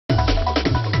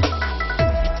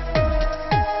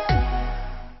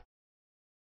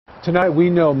Tonight we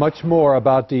know much more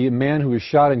about the man who was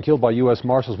shot and killed by U.S.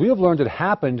 Marshals. We have learned it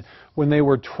happened when they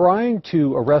were trying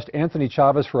to arrest Anthony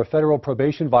Chavez for a federal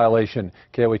probation violation.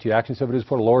 KOAT Action 7 News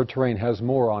reporter Laura Terrain has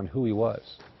more on who he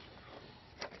was.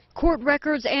 Court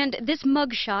records and this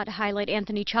mugshot highlight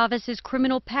Anthony Chavez's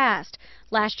criminal past.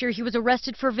 Last year he was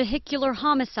arrested for vehicular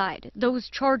homicide. Those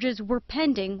charges were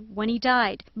pending when he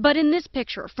died. But in this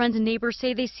picture, friends and neighbors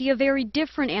say they see a very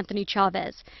different Anthony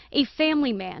Chavez, a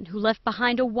family man who left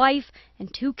behind a wife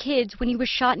and 2 kids when he was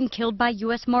shot and killed by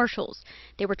U.S. Marshals.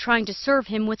 They were trying to serve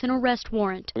him with an arrest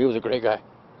warrant. He was a great guy,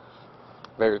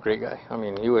 very great guy. I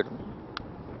mean, he would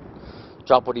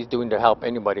drop what he's doing to help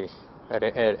anybody. At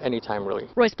any time, really.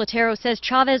 Royce Platero says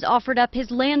Chavez offered up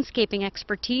his landscaping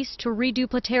expertise to redo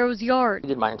Platero's yard. He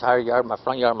did my entire yard, my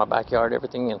front yard, my backyard,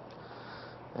 everything,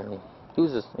 and he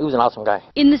was an awesome guy.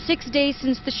 In the 6 days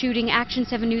since the shooting, Action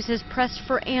 7 News has pressed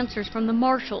for answers from the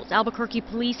Marshals, Albuquerque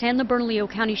Police, and the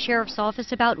Bernalillo County Sheriff's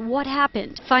Office about what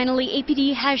happened. Finally,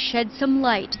 APD has shed some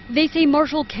light. They say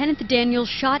Marshal Kenneth Daniels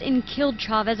shot and killed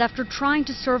Chavez after trying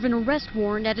to serve an arrest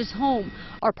warrant at his home.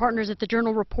 Our partners at the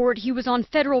Journal report he was on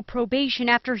federal probation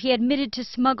after he admitted to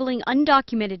smuggling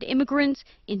undocumented immigrants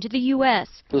into the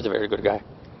U.S. He was a very good guy.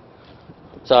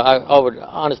 So I would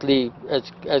honestly,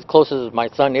 as close as my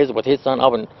son is with his son, I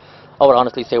would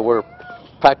honestly say we're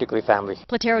practically family.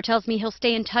 Platero tells me he'll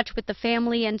stay in touch with the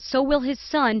family, and so will his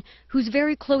son, who's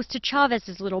very close to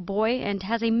Chavez's little boy and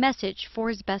has a message for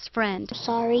his best friend.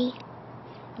 Sorry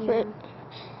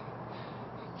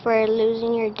for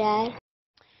losing your dad.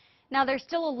 Now, there's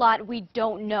still a lot we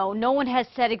don't know. No one has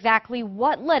said exactly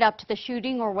what led up to the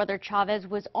shooting or whether Chavez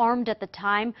was armed at the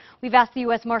time. We've asked the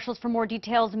U.S. Marshals for more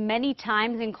details many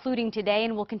times, including today,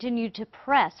 and we'll continue to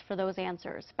press for those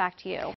answers. Back to you.